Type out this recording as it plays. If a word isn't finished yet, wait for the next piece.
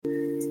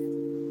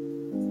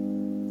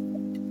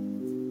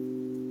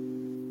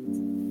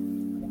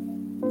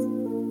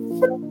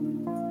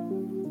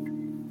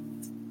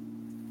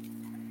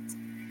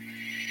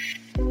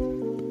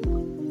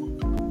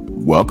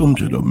Welcome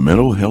to the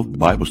Mental Health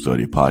Bible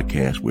Study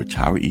Podcast with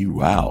Tyra E.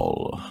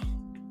 Rowell.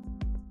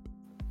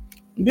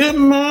 Good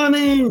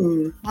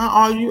morning. How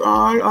are you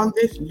all on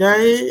this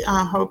day?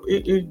 I hope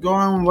it is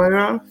going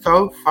well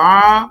so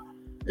far.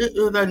 It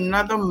is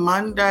another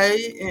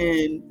Monday,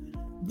 and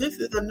this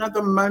is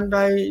another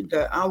Monday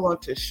that I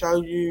want to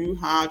show you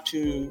how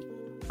to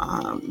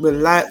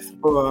relax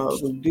or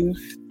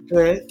reduce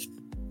stress.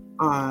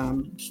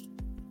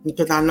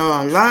 Because I know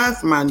on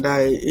last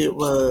Monday it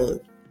was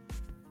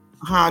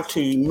how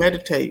to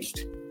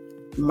meditate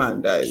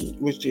Monday,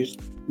 which is,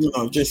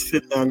 just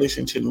sit down and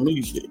listen to the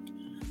music.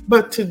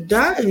 But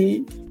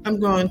today I'm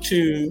going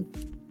to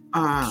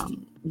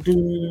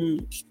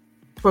do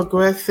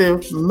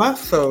progressive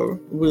muscle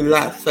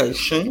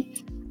relaxation.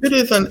 It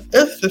is an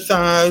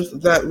exercise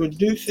that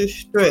reduces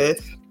stress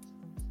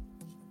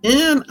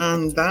and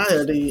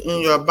anxiety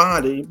in your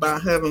body by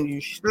having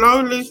you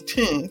slowly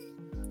tense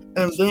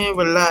and then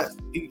relax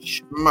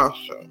each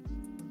muscle.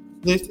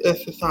 This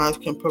exercise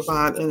can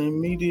provide an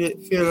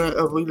immediate feeling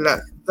of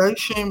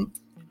relaxation,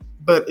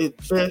 but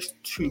it's best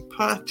to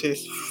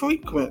practice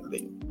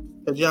frequently.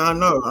 As y'all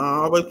know, I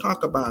always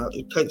talk about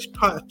it takes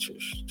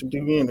practice to do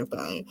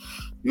anything.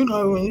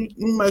 When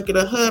you make it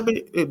a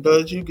habit, it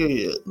does you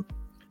good.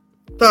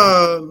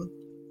 So,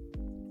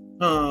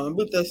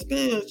 with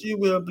experience, you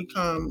will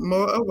become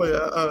more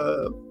aware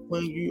of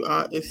when you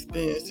are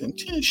experiencing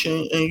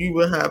tension, and you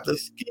will have the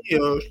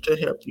skills to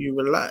help you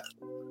relax.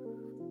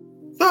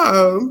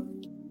 So,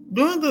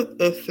 during the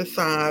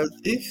exercise,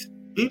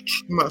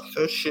 each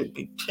muscle should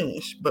be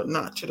tense, but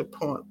not to the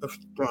point of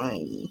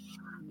strain.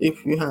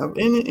 If you have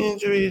any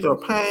injuries or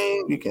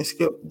pain, you can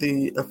skip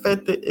the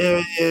affected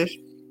areas.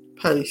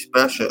 Pay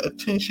special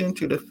attention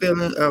to the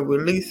feeling of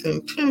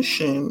releasing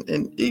tension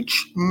in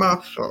each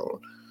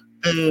muscle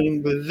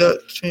and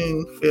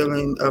resulting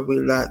feeling of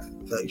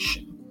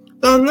relaxation.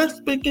 So let's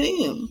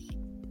begin.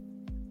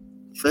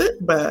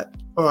 Sit back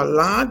or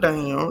lie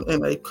down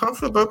in a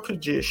comfortable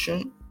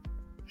position.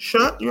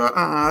 Shut your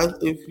eyes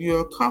if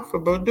you're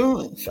comfortable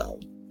doing so.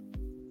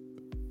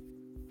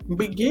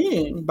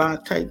 Begin by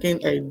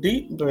taking a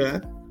deep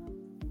breath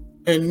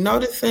and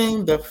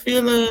noticing the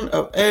feeling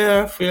of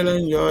air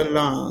filling your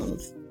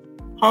lungs.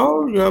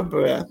 Hold your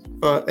breath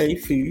for a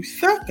few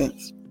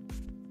seconds.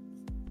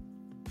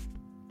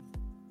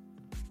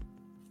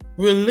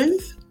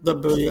 Release the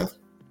breath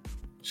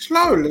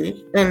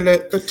slowly and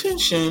let the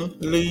tension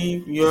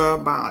leave your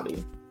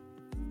body.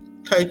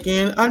 Take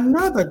in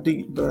another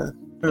deep breath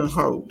and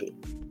hold it.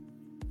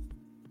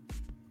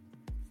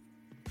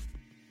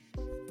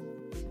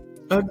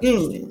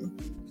 Again,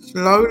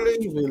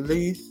 slowly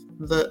release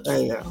the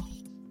air.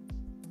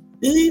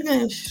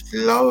 Even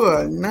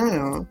slower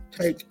now,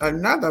 take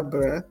another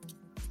breath,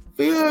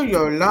 fill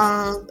your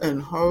lungs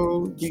and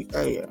hold the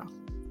air.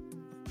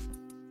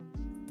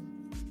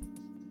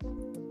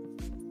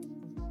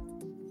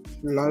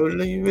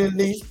 Slowly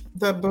release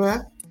the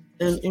breath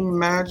and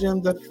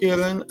imagine the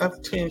feeling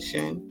of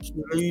tension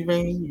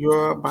leaving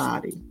your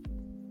body.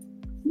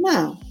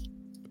 Now,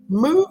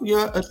 move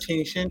your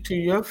attention to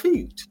your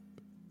feet.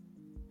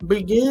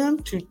 Begin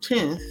to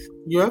tense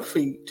your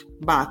feet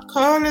by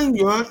curling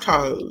your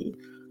toes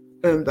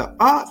in the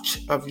arch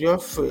of your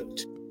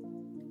foot.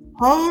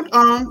 Hold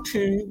on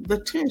to the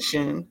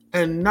tension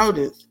and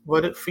notice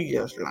what it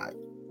feels like.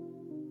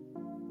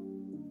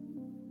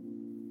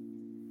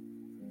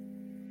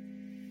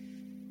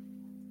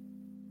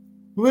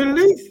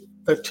 Release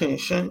the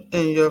tension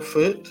in your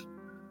foot.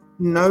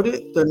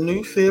 Notice the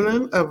new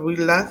feeling of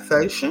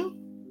relaxation.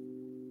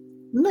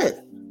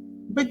 Next,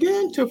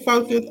 begin to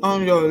focus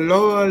on your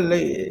lower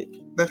leg,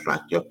 that's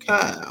like your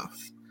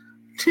calves.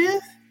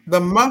 Tense the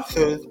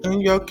muscles in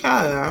your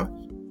calf,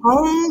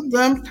 hold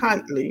them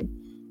tightly,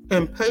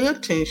 and pay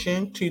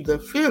attention to the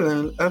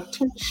feeling of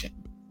tension.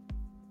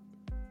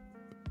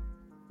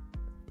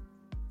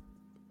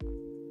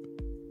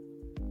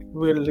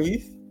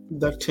 Release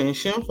the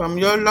tension from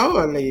your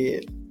lower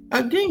leg.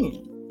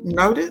 Again,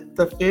 notice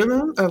the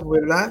feeling of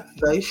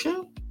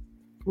relaxation.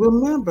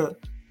 Remember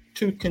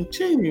to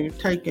continue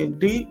taking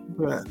deep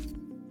breaths.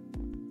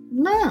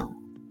 Now,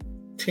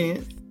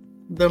 tense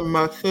the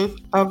muscles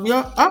of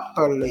your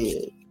upper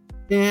leg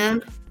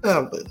and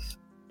pelvis.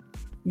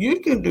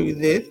 You can do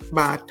this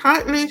by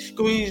tightly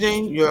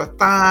squeezing your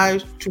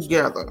thighs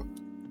together.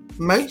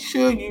 Make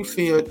sure you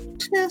feel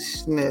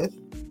tenseness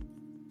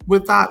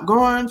without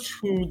going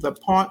to the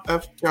point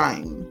of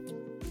strain.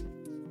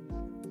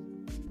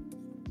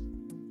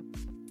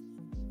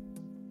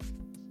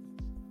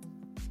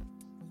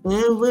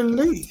 And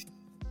release.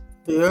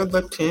 Feel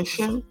the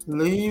tension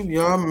leave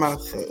your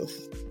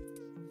muscles.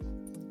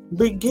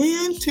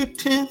 Begin to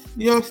tense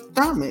your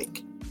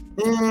stomach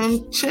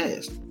and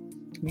chest.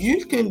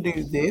 You can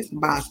do this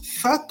by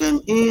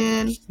sucking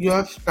in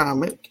your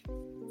stomach,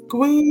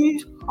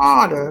 squeeze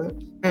harder,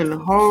 and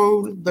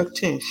hold the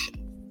tension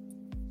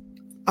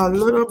a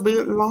little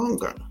bit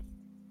longer.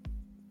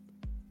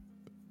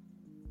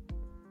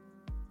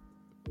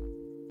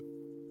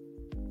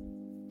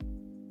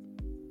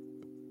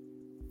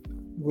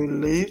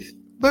 Release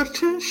the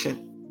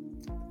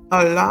tension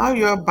Allow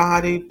your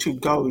body to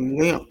go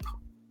limp.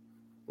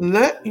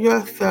 Let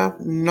yourself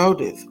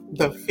notice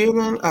the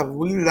feeling of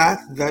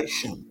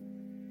relaxation.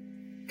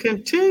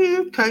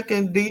 Continue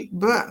taking deep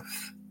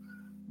breaths.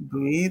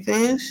 Breathe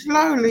in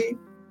slowly,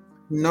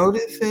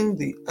 noticing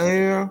the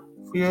air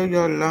fill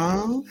your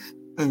lungs,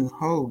 and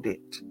hold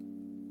it.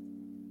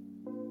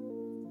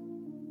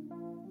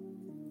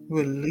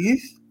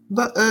 Release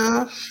the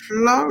air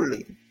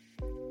slowly.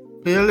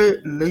 Feel it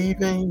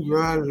leaving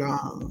your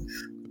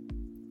lungs.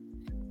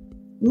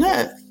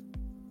 Next,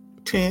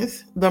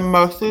 tense the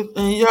muscles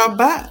in your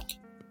back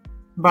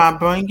by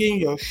bringing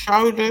your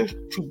shoulders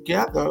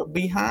together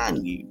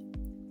behind you.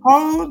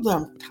 Hold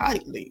them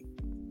tightly.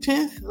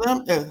 Tense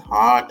them as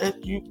hard as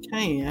you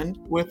can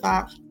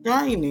without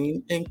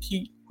straining and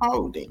keep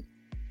holding.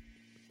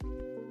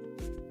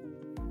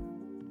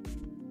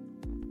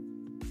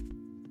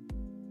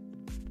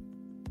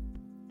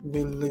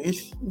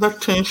 Release the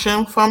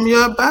tension from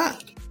your back.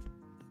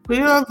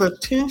 Feel the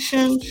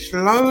tension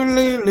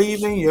slowly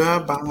leaving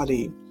your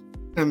body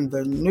and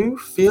the new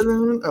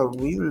feeling of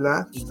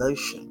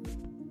relaxation.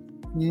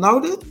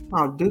 Notice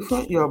how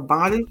different your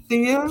body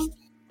feels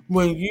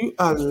when you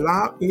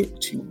allow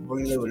it to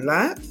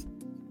relax.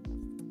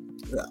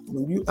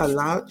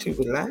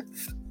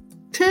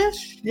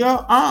 Tense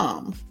your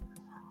arms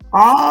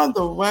all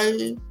the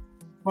way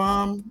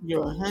from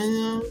your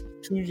hand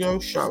to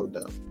your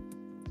shoulder.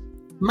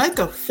 Make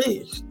a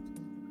fist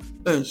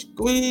and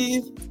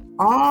squeeze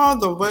all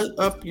the way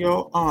up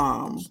your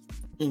arm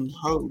and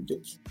hold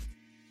it.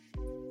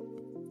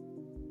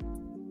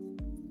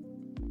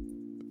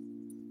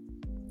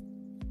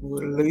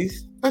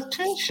 Release the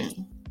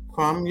tension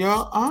from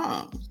your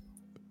arms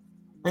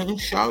and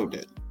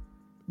shoulders.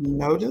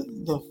 Notice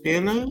the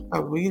feeling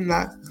of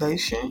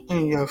relaxation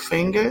in your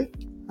fingers,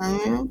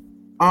 hands,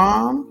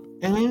 arms,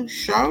 and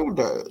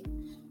shoulders.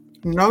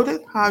 Notice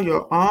how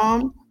your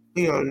arms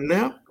feel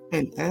limp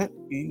and at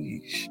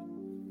ease.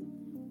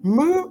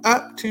 Move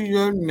up to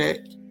your neck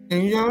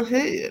and your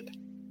head.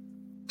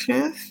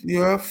 Tense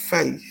your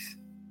face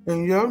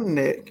and your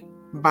neck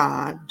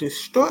by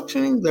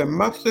distorting the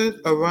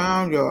muscles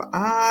around your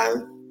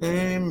eyes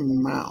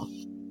and mouth.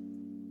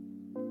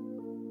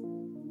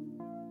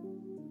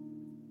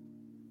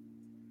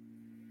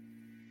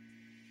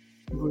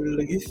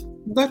 Release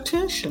the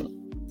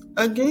tension.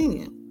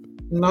 Again,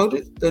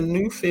 notice the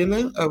new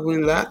feeling of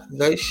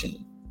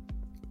relaxation.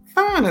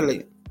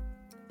 Finally,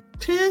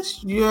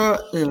 tense your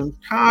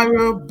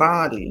entire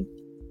body.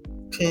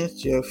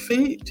 Tense your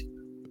feet,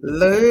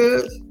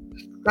 legs,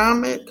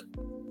 stomach,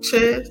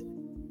 chest,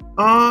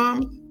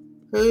 arms,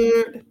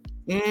 head,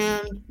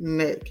 and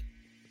neck.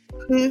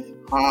 Tense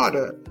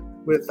harder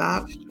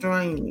without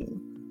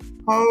straining.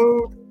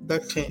 Hold the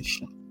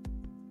tension.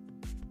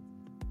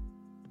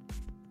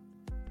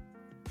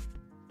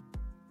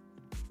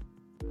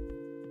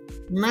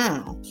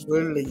 Now,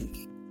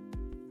 release.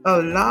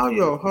 Allow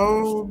your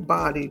whole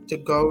body to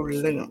go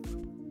limp.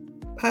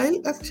 Pay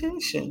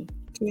attention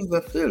to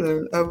the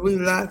feeling of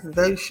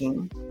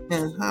relaxation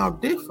and how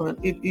different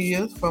it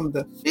is from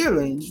the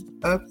feeling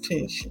of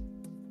tension.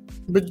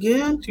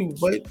 Begin to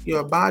wake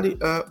your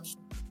body up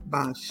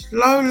by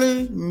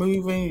slowly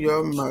moving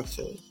your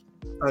muscles.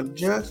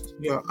 Adjust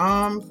your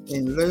arms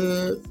and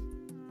legs.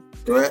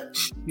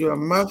 Stretch your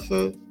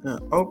muscles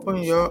and open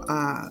your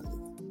eyes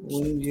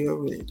when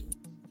you're ready.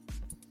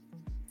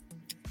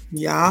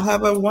 Y'all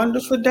have a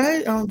wonderful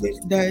day on this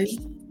day.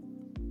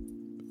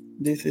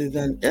 This is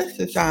an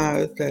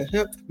exercise that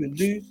helps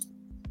reduce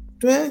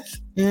stress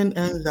and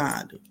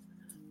anxiety,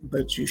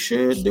 but you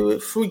should do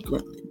it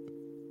frequently,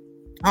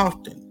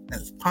 often,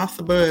 as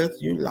possible as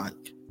you like.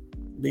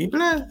 Be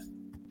blessed.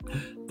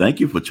 Thank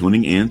you for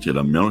tuning in to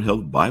the Mental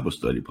Health Bible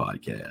Study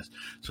Podcast.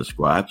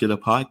 Subscribe to the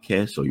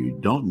podcast so you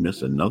don't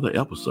miss another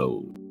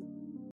episode.